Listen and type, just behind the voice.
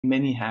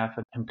Many have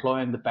an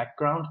employer in the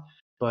background,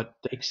 but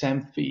the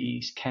exam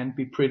fees can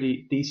be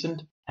pretty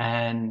decent.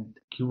 And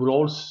you will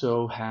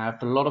also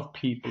have a lot of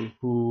people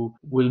who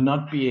will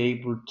not be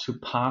able to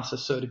pass a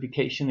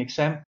certification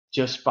exam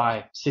just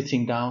by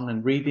sitting down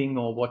and reading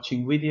or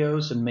watching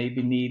videos, and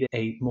maybe need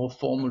a more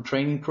formal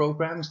training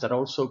programs that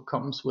also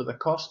comes with a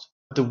cost.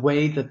 The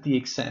way that the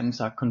exams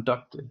are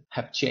conducted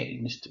have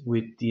changed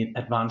with the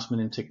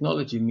advancement in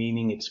technology,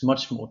 meaning it's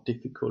much more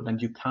difficult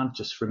and you can't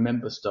just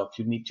remember stuff.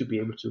 You need to be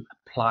able to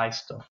apply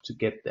stuff to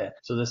get there.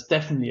 So there's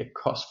definitely a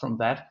cost from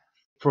that.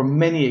 For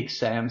many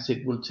exams,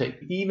 it will take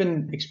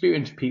even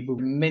experienced people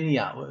many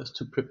hours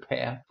to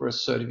prepare for a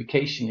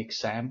certification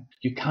exam.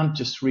 You can't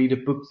just read a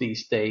book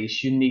these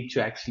days. You need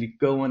to actually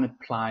go and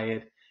apply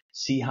it,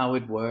 see how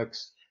it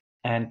works,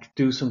 and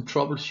do some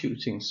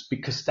troubleshootings,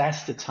 because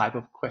that's the type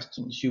of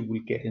questions you will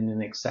get in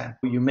an exam.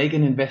 You make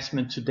an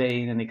investment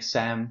today in an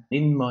exam,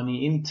 in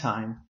money, in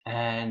time,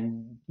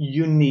 and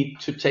you need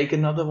to take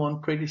another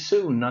one pretty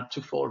soon, not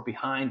to fall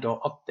behind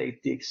or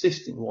update the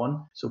existing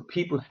one. So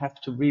people have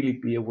to really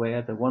be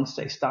aware that once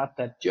they start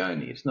that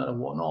journey, it's not a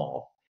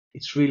one-off.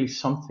 It's really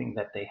something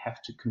that they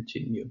have to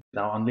continue.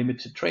 Our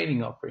unlimited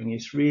training offering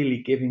is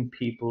really giving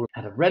people,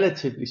 at a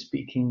relatively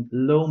speaking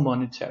low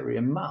monetary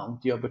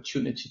amount, the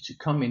opportunity to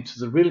come into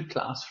the real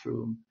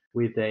classroom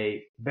with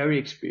a very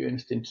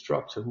experienced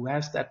instructor who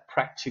has that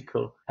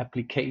practical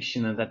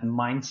application and that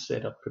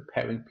mindset of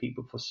preparing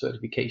people for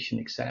certification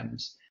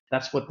exams.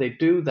 That's what they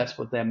do. That's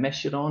what they're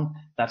measured on.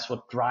 That's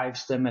what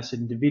drives them as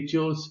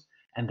individuals.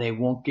 And they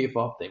won't give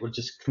up. They will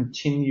just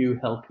continue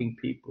helping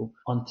people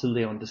until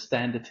they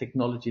understand the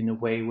technology in a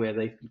way where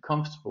they feel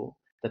comfortable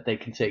that they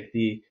can take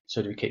the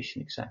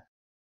certification exam.